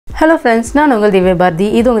Hello friends, நான் உங்கள் திவ்யா பாரதி.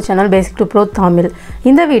 இது உங்கள் சேனல் BasicToPro தமிழ்.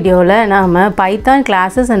 இந்த வீடியோவில் நாம Python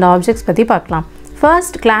classes and objects பற்றி பார்க்கலாம்.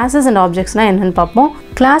 First, classes and objectsனா என்னன்னு பார்ப்போம்.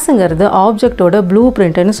 கிளாஸ்ங்கிறது ஆப்ஜெக்டோட ப்ளூ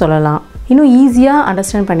பிரிண்ட்னு சொல்லலாம். இன்னும் ஈஸியாக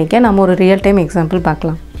அண்டர்ஸ்டாண்ட் பண்ணிக்க நம்ம ஒரு ரியல் டைம் எக்ஸாம்பிள்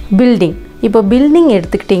பார்க்கலாம். பில்டிங். இப்போ பில்டிங்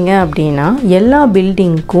எடுத்துக்கிட்டிங்க அப்படின்னா எல்லா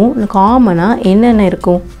பில்டிங்க்கும் காமனாக என்னென்ன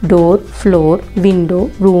இருக்கும்? Door, floor, window,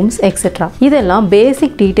 rooms etcetera. இதெல்லாம்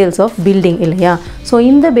பேசிக் டீட்டெயில்ஸ் ஆஃப் பில்டிங் இல்லையா? ஸோ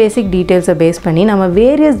இந்த பேசிக் டீட்டெயில்ஸை பேஸ் பண்ணி நம்ம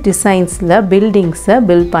வேரியஸ் டிசைன்ஸில் பில்டிங்ஸை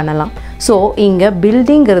பில்ட் பண்ணலாம். ஸோ இங்கே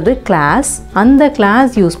பில்டிங்கிறது கிளாஸ், அந்த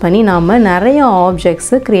கிளாஸ் யூஸ் பண்ணி நம்ம நிறைய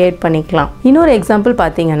ஆப்ஜெக்ட்ஸை க்ரியேட் பண்ணிக்கலாம். இன்னொரு எக்ஸாம்பிள்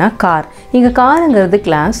பார்த்தீங்கன்னா கார். இங்கே காருங்கிறது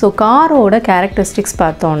கிளாஸ். ஸோ காரோட கேரக்டரிஸ்டிக்ஸ்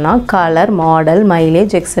பார்த்தோம்னா colour, model,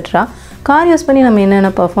 mileage etcetera. Car use பண்ணி நம்ம என்னென்ன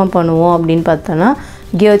பர்ஃபார்ம் பண்ணுவோம் அப்படின்னு பார்த்தோன்னா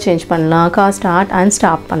கியர் சேஞ்ச் பண்ணலாம், கார் ஸ்டார்ட் அண்ட்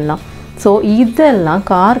ஸ்டாப் பண்ணலாம். ஸோ இதெல்லாம்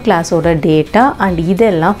கார் கிளாஸோட டேட்டா அண்ட்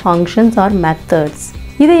இதெல்லாம் ஃபங்க்ஷன்ஸ் ஆர் மெத்தட்ஸ்.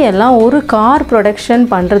 இதையெல்லாம் ஒரு கார் ப்ரொடக்ஷன்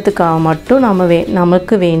பண்ணுறதுக்காக மட்டும்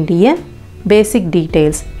நமக்கு வேண்டிய பேசிக்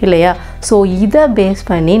டீட்டெயில்ஸ் இல்லையா? ஸோ இதை பேஸ்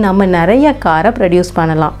பண்ணி நம்ம நிறைய காரை ப்ரொடியூஸ்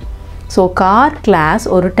பண்ணலாம். ஸோ கார் கிளாஸ்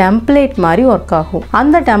ஒரு டெம்ப்ளேட் மாதிரி ஒர்க் ஆகும்.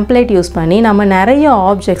 அந்த டெம்ப்ளேட் யூஸ் பண்ணி நம்ம நிறைய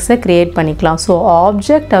ஆப்ஜெக்ட்ஸை க்ரியேட் பண்ணிக்கலாம். ஸோ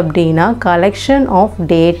ஆப்ஜெக்ட் அப்படின்னா collection of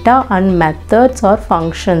data and methods R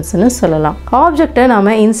ஃபங்க்ஷன்ஸ்னு சொல்லலாம். ஆப்ஜெக்டை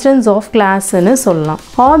நம்ம இன்ஸ்டன்ஸ் ஆஃப் கிளாஸ்ன்னு சொல்லலாம்.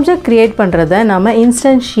 ஆப்ஜெக்ட் க்ரியேட் பண்ணுறத நம்ம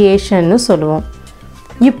இன்ஸ்டன்ஷியேஷன்னு சொல்லுவோம்.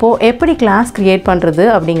 இப்போது எப்படி கிளாஸ் க்ரியேட் பண்ணுறது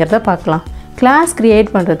அப்படிங்கிறத பார்க்கலாம். கிளாஸ் க்ரியேட்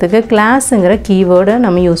பண்ணுறதுக்கு கிளாஸுங்கிற கீவேர்டை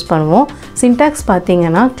நம்ம யூஸ் பண்ணுவோம். சின்டாக்ஸ்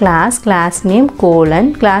பார்த்தீங்கன்னா class, class name, colon,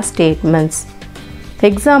 class statements.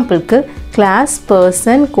 எக்ஸாம்பிளுக்கு class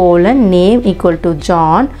person colon name equal to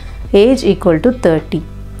John, age equal to 30.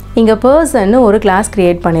 இங்கே பர்சன்னு ஒரு கிளாஸ்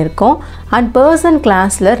க்ரியேட் பண்ணியிருக்கோம் அண்ட் பர்சன்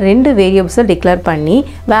கிளாஸில் 2 வேரியபிள்ஸை டிக்ளேர் பண்ணி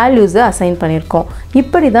வேல்யூஸை அசைன் பண்ணியிருக்கோம்.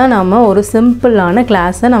 இப்படி தான் நம்ம ஒரு சிம்பிளான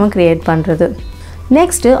கிளாஸை நம்ம க்ரியேட் பண்ணுறது.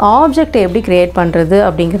 நெக்ஸ்ட்டு ஆப்ஜெக்டை எப்படி க்ரியேட் பண்ணுறது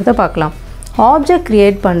அப்படிங்கிறத பார்க்கலாம். ஆப்ஜெக்ட்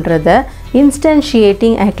க்ரியேட் பண்ணுறத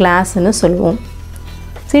இன்ஸ்டன்ஷியேட்டிங் அ கிளாஸ்ன்னு சொல்லுவோம்.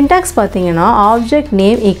 சின்டாக்ஸ் பார்த்தீங்கன்னா object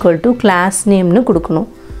name equal to class நேம்னு கொடுக்கணும்.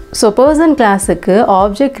 ஸோ பர்சன் கிளாஸுக்கு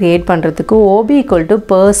ஆப்ஜெக்ட் க்ரியேட் பண்ணுறதுக்கு ஓபி ஈக்குவல் டு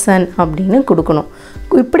பர்சன் அப்படின்னு கொடுக்கணும்.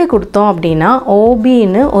 இப்படி கொடுத்தோம் அப்படின்னா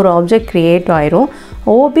ஓபின்னு ஒரு ஆப்ஜெக்ட் க்ரியேட் ஆயிரும்.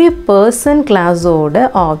 ஓபி பர்சன் கிளாஸோட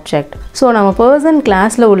ஆப்ஜெக்ட். ஸோ நம்ம பர்சன்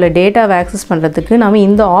கிளாஸில் உள்ள டேட்டாவை ஆக்சஸ் பண்ணுறதுக்கு நம்ம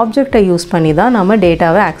இந்த ஆப்ஜெக்டை யூஸ் பண்ணி தான் நம்ம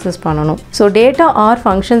டேட்டாவை ஆக்சஸ் பண்ணணும். So data R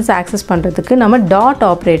functions access பண்ணுறதுக்கு நம்ம டாட்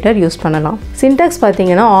ஆப்ரேட்டர் யூஸ் பண்ணலாம். சின்டாக்ஸ்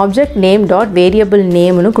பார்த்தீங்கன்னா ஆப்ஜெக்ட் நேம் டாட் வேரியபிள்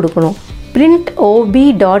நேம்னு கொடுக்கணும். print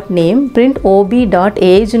ob.name print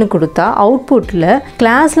ob.ageன்னு கொடுத்தா அவுட்புட்டில்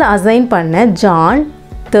கிளாஸில் அசைன் பண்ண ஜான்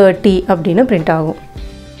 30 அப்படின்னு பிரிண்ட் ஆகும்.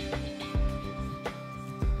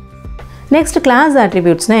 நெக்ஸ்ட் கிளாஸ்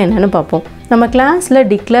ஆட்ரிபியூட்ஸ்னால் என்னென்னு பார்ப்போம். நம்ம கிளாஸில்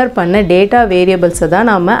டிக்ளேர் பண்ண டேட்டா வேரியபிள்ஸை தான்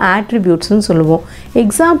நம்ம ஆட்ரிபியூட்ஸ்னு சொல்லுவோம்.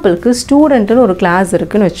 எக்ஸாம்பிளுக்கு ஸ்டூடெண்ட்டுன்னு ஒரு கிளாஸ்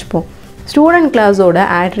இருக்குதுன்னு வச்சுப்போம். ஸ்டூடெண்ட் கிளாஸோட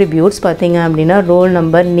ஆட்ரிபியூட்ஸ் பார்த்திங்க அப்படின்னா roll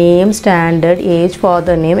number, name, standard, age,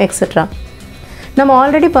 father name etcetera. நம்ம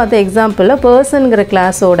ஆல்ரெடி பார்த்த எக்ஸாம்பிளில் பர்சனுங்கிற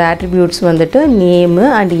கிளாஸோட ஆட்ரிபியூட்ஸ் வந்துட்டு நேமு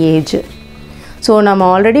அண்ட் ஏஜ். ஸோ நம்ம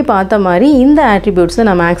ஆல்ரெடி பார்த்த மாதிரி இந்த ஆட்ரிபியூட்ஸை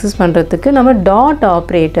நம்ம ஆக்சஸ் பண்ணுறதுக்கு நம்ம டாட்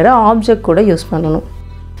ஆப்ரேட்டரை ஆப்ஜெக்ட் கூட யூஸ் பண்ணணும்.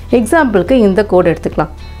 எக்ஸாம்பிளுக்கு இந்த கோட்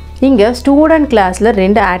எடுத்துக்கலாம். இங்கே ஸ்டூடெண்ட் கிளாஸில்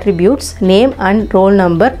 2 attributes name and roll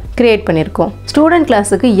number create பண்ணியிருக்கோம். ஸ்டூடெண்ட்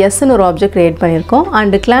கிளாஸுக்கு எஸ்ன்னு ஒரு ஆப்ஜெக்ட் க்ரியேட் பண்ணியிருக்கோம்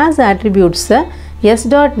and class ஆட்ரிபியூட்ஸை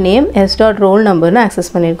s.name, s.roll numberன்னு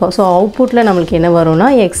access பண்ணியிருக்கோம். ஸோ அவுட்புட்டில் நம்மளுக்கு என்ன வரும்னா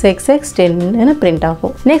xxx10ன்னு பிரிண்ட்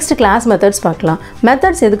ஆகும். நெக்ஸ்ட் கிளாஸ் மெத்தட்ஸ் பார்க்கலாம்.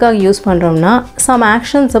 மெத்தட்ஸ் எதுக்காக யூஸ் பண்ணுறோம்னா சம்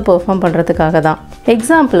ஆக்ஷன்ஸை பெர்ஃபார்ம் பண்ணுறதுக்காக தான்.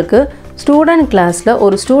 எக்ஸாம்பிளுக்கு ஸ்டூடெண்ட் கிளாஸில்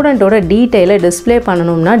ஒரு ஸ்டூடெண்ட்டோட டீட்டெயிலை டிஸ்பிளே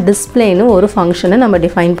பண்ணணும்னா டிஸ்பிளேன்னு ஒரு ஃபங்க்ஷனை நம்ம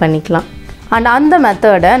டிஃபைன் பண்ணிக்கலாம். அண்ட் அந்த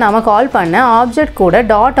மெத்தடை நம்ம கால் பண்ண ஆப்ஜெக்ட் கூட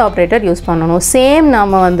டாட் ஆப்ரேட்டர் யூஸ் பண்ணணும். சேம்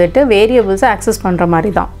நம்ம வந்துட்டு வேரியபிள்ஸை ஆக்சஸ் பண்ணுற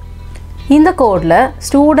மாதிரி தான். இந்த கோடில்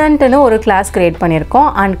ஸ்டூடெண்ட்டுன்னு ஒரு கிளாஸ் க்ரியேட் பண்ணியிருக்கோம்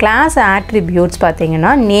அண்ட் கிளாஸ் ஆட்ரிபியூட்ஸ்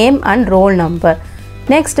பார்த்திங்கன்னா name and roll number.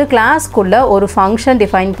 Next கிளாஸ்க்குள்ளே ஒரு ஃபங்க்ஷன்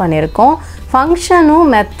டிஃபைன் பண்ணியிருக்கோம். ஃபங்க்ஷனும்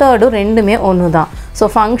மெத்தடும் ரெண்டுமே ஒன்று தான். ஸோ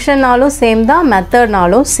ஃபங்க்ஷன்னாலும் சேம் தான்,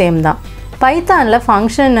 மெத்தட்னாலும் சேம் தான். பைத்தானில்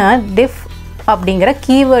ஃபங்க்ஷனை டிஃப் அப்படிங்கிற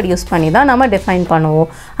கீவேர்ட் யூஸ் பண்ணி தான் நம்ம டிஃபைன் பண்ணுவோம்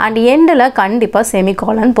அண்ட் எண்டில் கண்டிப்பாக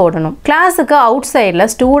செமிகாலன் போடணும். கிளாஸுக்கு அவுட் சைடில்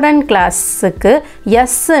ஸ்டூடெண்ட் கிளாஸுக்கு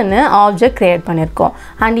எஸ்ன்னு ஆப்ஜெக்ட் க்ரியேட் பண்ணியிருக்கோம்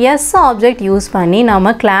அண்ட் எஸ் ஆப்ஜெக்ட் யூஸ் பண்ணி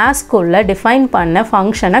நம்ம கிளாஸ்க்குள்ளே டிஃபைன் பண்ண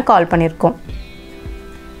ஃபங்க்ஷனை கால் பண்ணியிருக்கோம்.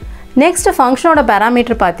 நெக்ஸ்ட் ஃபங்க்ஷனோட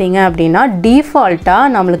பேராமீட்டர் பார்த்தீங்க அப்படின்னா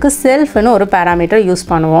டிஃபால்ட்டாக நம்மளுக்கு செல்ஃப்னு ஒரு பேராமீட்டர் யூஸ்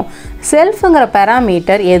பண்ணுவோம். செல்ஃபுங்கிற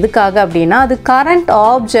பேராமீட்டர் எதுக்காக அப்படின்னா அது கரண்ட்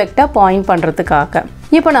ஆப்ஜெக்டை பாயிண்ட் பண்ணுறதுக்காக.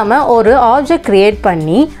 இப்போ நம்ம ஒரு ஆப்ஜெக்ட் க்ரியேட்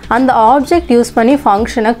பண்ணி அந்த ஆப்ஜெக்ட் யூஸ் பண்ணி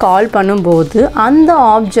ஃபங்க்ஷனை கால் பண்ணும்போது அந்த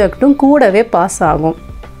ஆப்ஜெக்ட்டும் கூடவே பாஸ் ஆகும்.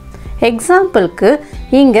 எக்ஸாம்பிளுக்கு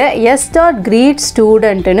இங்கே s.greet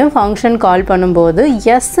studentன்னு ஃபங்க்ஷன் கால் பண்ணும்போது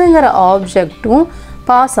எஸ்ஸுங்கிற ஆப்ஜெக்ட்டும்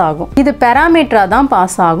பாஸ் ஆகும். இது parameter தான்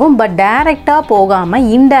பாஸ் ஆகும், பட் டைரக்டா போகாம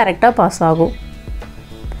இன்டைரக்டா பாஸ் ஆகும்.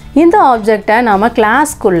 இந்த ஆப்ஜெக்ட்டை நாம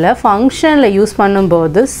கிளாஸ்க்குள்ள ஃபங்க்ஷன்ல யூஸ்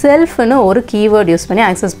பண்ணும்போது செல்ஃப்னு ஒரு கீவேர்ட் யூஸ் பண்ணி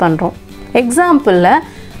ஆக்சஸ் பண்றோம். எக்ஸாம்பிள்ல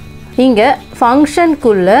இங்க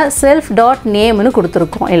ஃபங்க்ஷனுக்குள்ள self.nameனு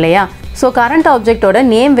கொடுத்திருக்கோம் இல்லையா? ஸோ கரண்ட் ஆப்ஜெக்டோட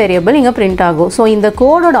நேம் வேரியபிள் இங்கே பிரிண்ட் ஆகும். ஸோ இந்த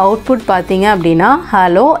கோடோட அவுட்புட் பார்த்தீங்க அப்படின்னா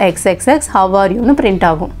hello xxx how are youனு print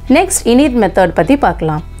ஆகும். நெக்ஸ்ட் init மெத்தட் பற்றி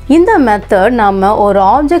பார்க்கலாம். இந்த மெத்தட் நம்ம ஒரு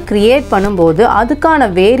ஆப்ஜெக்ட் கிரியேட் பண்ணும்போது அதுக்கான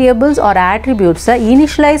வேரியபிள்ஸ் ஆர் ஆட்ரிபியூட்ஸை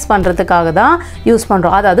இனிஷியலைஸ் பண்ணுறதுக்காக தான் யூஸ்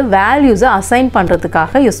பண்ணுறோம். அதாவது வேல்யூஸை அசைன்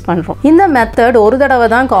பண்ணுறதுக்காக யூஸ் பண்ணுறோம். இந்த மெத்தட் ஒரு தடவை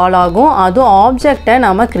தான் கால் ஆகும், அதுவும் ஆப்ஜெக்டை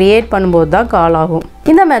நம்ம கிரியேட் பண்ணும்போது தான் கால் ஆகும்.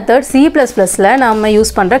 இந்த மெத்தட் C++ல நம்ம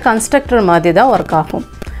யூஸ் பண்ணுற கன்ஸ்ட்ரக்டர் மாதிரி தான் ஒர்க் ஆகும்.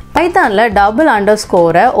 பைத்தான்ல டபுள்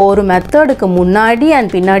அண்டர்ஸ்கோரை ஒரு மெத்தடுக்கு முன்னாடி அண்ட்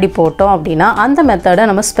பின்னாடி போட்டோம் அப்படின்னா அந்த மெத்தடை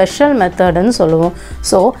நம்ம ஸ்பெஷல் மெத்தடுன்னு சொல்லுவோம்.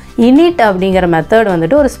 ஸோ init அப்படிங்கிற மெத்தட்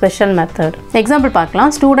வந்துட்டு ஒரு ஸ்பெஷல் மெத்தட். எக்ஸாம்பிள் பார்க்கலாம்.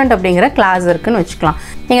 ஸ்டூடெண்ட் அப்படிங்கிற கிளாஸ் இருக்குன்னு வச்சுக்கலாம்.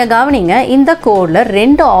 நீங்கள் கவனிங்க, இந்த கோடில்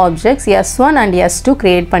 2 objects S1 and S2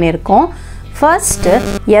 create பண்ணியிருக்கோம். ஃபர்ஸ்ட்டு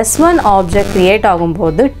S1 ஆப்ஜெக்ட் கிரியேட்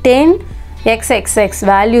ஆகும்போது 10xxx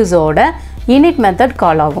வேல்யூஸோட init மெத்தட்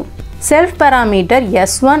கால் ஆகும். செல்ஃப் பேராமீட்டர்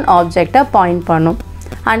S1 ஆப்ஜெக்டை பாயிண்ட் பண்ணும்.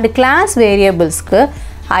 அண்ட் கிளாஸ் வேரியபிள்ஸ்க்கு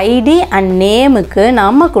ஐடி அண்ட் நேமுக்கு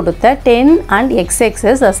நம்ம கொடுத்த 10 அண்ட்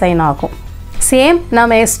xxs அசைன் ஆகும். சேம்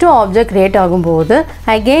நம்ம S2 ஆப்ஜெக்ட் கிரியேட் ஆகும்போது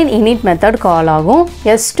அகெயின் init மெத்தட் கால் ஆகும்.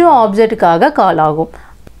 S2 ஆப்ஜெக்டுக்காக கால் ஆகும்.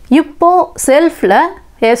 இப்போ செல்ஃபில்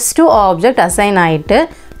S2 ஆப்ஜெக்ட் அசைன் ஆகிட்டு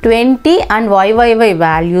 20 அண்ட் YYY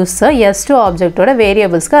வேல்யூஸை S2 ஆப்ஜெக்டோட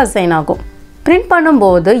வேரியபிள்ஸ்க்கு அசைன் ஆகும். பிரிண்ட்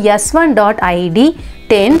பண்ணும்போது S1.id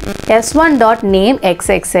 10 S1.name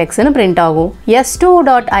xxxனு பிரிண்ட் ஆகும்.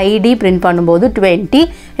 S2.id பிரிண்ட் பண்ணும்போது 20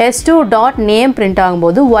 S2.name பிரிண்ட்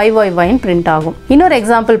ஆகும்போது YYYன்னு பிரிண்ட் ஆகும். இன்னொரு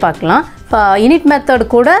எக்ஸாம்பிள் பார்க்கலாம். init மெத்தட்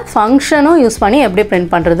கூட ஃபங்க்ஷனும் யூஸ் பண்ணி எப்படி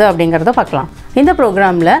பிரிண்ட் பண்ணுறது அப்படிங்கிறத பார்க்கலாம். இந்த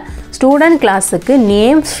ப்ரோக்ராமில் ஸ்டூடெண்ட் கிளாஸுக்கு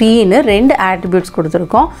நேம் ஃபீன்னு 2 ஆட்ரிபியூட்ஸ்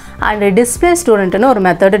கொடுத்துருக்கோம். அண்ட் டிஸ்பிளே ஸ்டூடெண்ட்னு ஒரு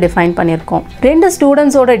மெத்தடு டிஃபைன் பண்ணியிருக்கோம். 2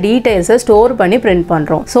 ஸ்டூடெண்ட்ஸோட டீட்டெயில்ஸை ஸ்டோர் பண்ணி பிரிண்ட்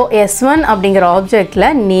பண்ணுறோம். ஸோ S1 அப்படிங்கிற ஆப்ஜெக்டில்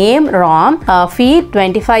நேம் ராம், ஃபீ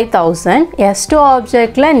 25,000. S2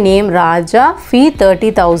 ஆப்ஜெக்டில் நேம் ராஜா, ஃபீ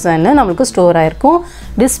 30,000ன்னு நம்மளுக்கு ஸ்டோர் ஆயிருக்கும்.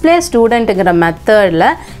 டிஸ்பிளே ஸ்டூடெண்ட்டுங்கிற மெத்தடில்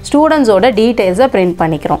ஸ்டூடெண்ட்ஸோட டீட்டெயில்ஸை பிரிண்ட்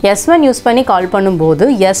பண்ணிக்கிறோம். S1 யூஸ் பண்ணி கால் பண்ணும்போது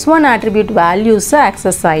S1 ஆட்ரிபியூட் வேல்யூஸை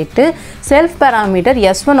ஆக்சஸ் ஆகிட்டு செல்ஃப் பேராமீட்டர்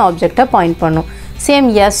S1 ஆப்ஜெக்டை பாயிண்ட் பண்ணும். சேம்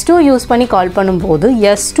S2 யூஸ் பண்ணி கால் பண்ணும்போது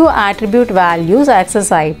S2 ஆட்ரிபியூட் வேல்யூஸ்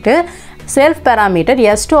ஆக்சஸ் ஆகிட்டு செல்ஃப் பேராமீட்டர்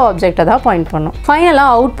S2 ஆப்ஜெக்டை தான் பாயிண்ட் பண்ணும்.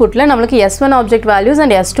 ஃபைனலாக அவுட்புட்டில் நம்மளுக்கு S1 object values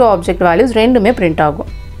and S2 object values ரெண்டுமே பிரிண்ட் ஆகும்.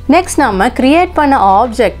 நெக்ஸ்ட் நம்ம கிரியேட் பண்ண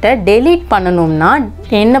ஆப்ஜெக்டை டெலீட் பண்ணணும்னா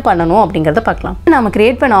என்ன பண்ணணும் அப்படிங்கிறத பார்க்கலாம். நம்ம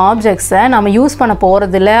கிரியேட் பண்ண ஆப்ஜெக்ட்ஸை நம்ம யூஸ் பண்ண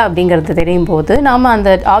போகிறதில்ல அப்படிங்கிறது தெரியும் போது நம்ம அந்த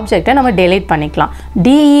ஆப்ஜெக்டை நம்ம டெலீட் பண்ணிக்கலாம்.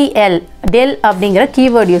 del அப்படிங்கிற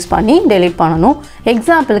கீவேர்ட் யூஸ் பண்ணி டெலீட் பண்ணணும்.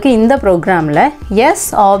 எக்ஸாம்பிளுக்கு இந்த ப்ரோக்ராமில் S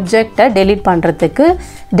ஆப்ஜெக்டை டெலீட் பண்ணுறதுக்கு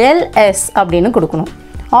del S அப்படின்னு கொடுக்கணும்.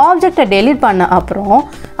 ஆப்ஜெக்டை டெலீட் பண்ண அப்புறம்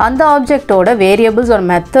அந்த ஆப்ஜெக்டோட வேரியபிள்ஸ் ஒரு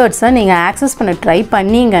மெத்தட்ஸை நீங்கள் ஆக்சஸ் பண்ண ட்ரை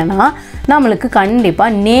பண்ணிங்கன்னா நம்மளுக்கு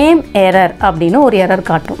கண்டிப்பாக நேம் எரர் அப்படின்னு ஒரு எரர்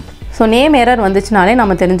காட்டும். ஸோ நேம் எரர் வந்துச்சுனாலே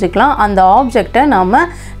நம்ம தெரிஞ்சுக்கலாம் அந்த ஆப்ஜெக்டை நம்ம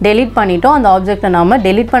டெலீட் பண்ணிட்டோம், அந்த ஆப்ஜெக்டை நம்ம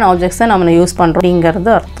டெலீட் பண்ண ஆப்ஜெக்ட்ஸை நம்ம யூஸ் பண்ணுறோம்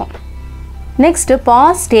அப்படிங்கிறது அர்த்தம். Next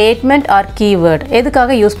pass statement R keyword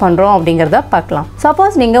எதுக்காக யூஸ் பண்ணுறோம் அப்படிங்கிறத பார்க்கலாம்.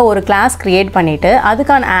 சப்போஸ் நீங்கள் ஒரு கிளாஸ் கிரியேட் பண்ணிவிட்டு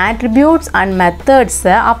அதுக்கான ஆட்ரிபியூட்ஸ் அண்ட்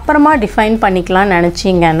மெத்தட்ஸை அப்புறமா டிஃபைன் பண்ணிக்கலாம்னு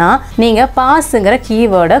நினச்சிங்கன்னா நீங்கள் பாஸுங்கிற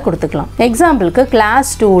கீவேர்டை கொடுத்துக்கலாம். எக்ஸாம்பிளுக்கு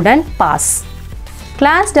class student pass.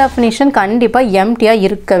 Class definition கண்டிப்பாக எம்டியாக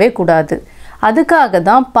இருக்கவே கூடாது, அதுக்காக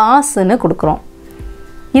தான் பாஸ்ன்னு கொடுக்குறோம்.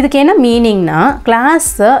 இதுக்கு என்ன மீனிங்னா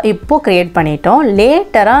கிளாஸை இப்போது க்ரியேட் பண்ணிட்டோம்,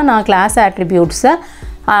 லேட்டராக நான் கிளாஸ் ஆட்ரிபியூட்ஸை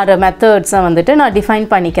மெத்தட்ஸை வந்துட்டு நான் டிஃபைன்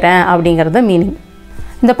பண்ணிக்கிறேன் அப்படிங்கிறது மீனிங்.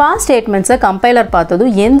 இந்த பாஸ் ஸ்டேட்மெண்ட்ஸை கம்பைலர்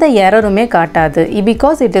பார்த்ததும் எந்த எரருமே காட்டாது,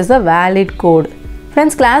 because it is a valid code.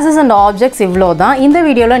 Friends, classes and objects இவ்வளோ தான். இந்த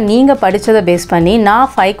வீடியோவில் நீங்கள் படித்ததை பேஸ் பண்ணி நான்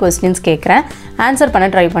 5 கொஸ்டின்ஸ் கேட்குறேன், ஆன்சர் பண்ண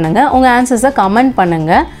ட்ரை பண்ணுங்கள். உங்கள் ஆன்சர்ஸை கமெண்ட்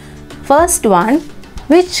பண்ணுங்கள். First one,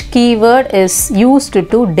 which keyword is used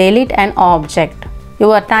to delete an object?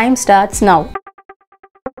 Your time starts now.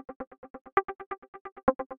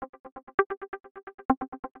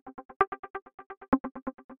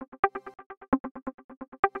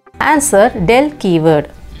 Answer, del keyword.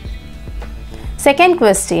 Second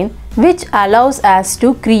question, which allows us to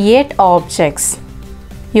create objects?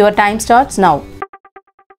 Your time starts now.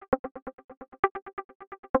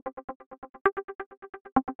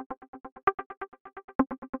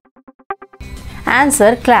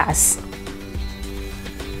 Answer, class.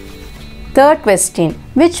 Third question,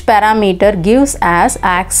 which parameter gives us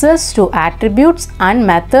access to attributes and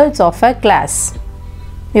methods of a class?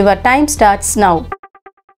 Your time starts now.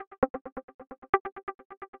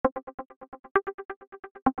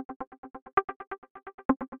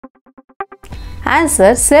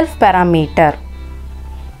 Answer self parameter.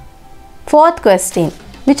 Fourth question.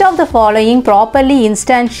 Which of the following properly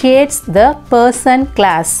instantiates the person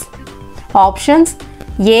class? Options: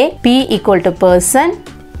 A. P equal to person,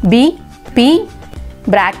 B. P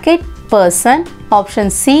bracket person, option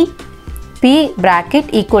C. P bracket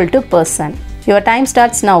equal to person. Your time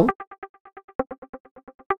starts now.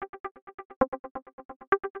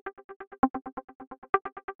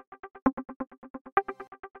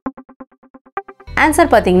 Answer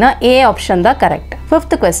பார்த்தீங்கன்னா A option தான் correct.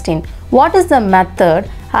 Fifth question. What is the method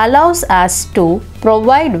allows us to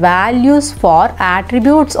provide values for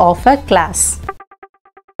attributes of a class?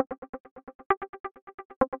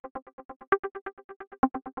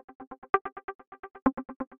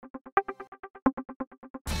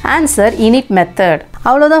 Answer init method.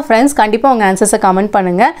 அவ்வளோதான் friends. கண்டிப்பாக உங்கள் ஆன்சர்ஸை comment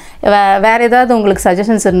பண்ணுங்கள். வேறு ஏதாவது உங்களுக்கு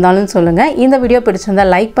suggestions இருந்தாலும் சொல்லுங்கள். இந்த வீடியோ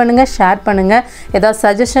பிடிச்சிருந்தால் லைக் பண்ணுங்கள், ஷேர் பண்ணுங்கள். ஏதாவது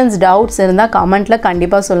சஜஷன்ஸ், டவுட்ஸ் இருந்தால் கமெண்ட்டில்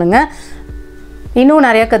கண்டிப்பாக சொல்லுங்கள். இன்னும்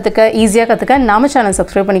நிறையா ஈஸியாக கற்றுக்க நம்ம சேனல்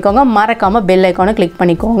சப்ஸ்கிரைப் பண்ணிக்கோங்க. மறக்காமல் பெல் ஐக்கானை கிளிக்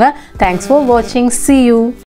பண்ணிக்கோங்க. தேங்க்ஸ் ஃபார் வாட்சிங். See you.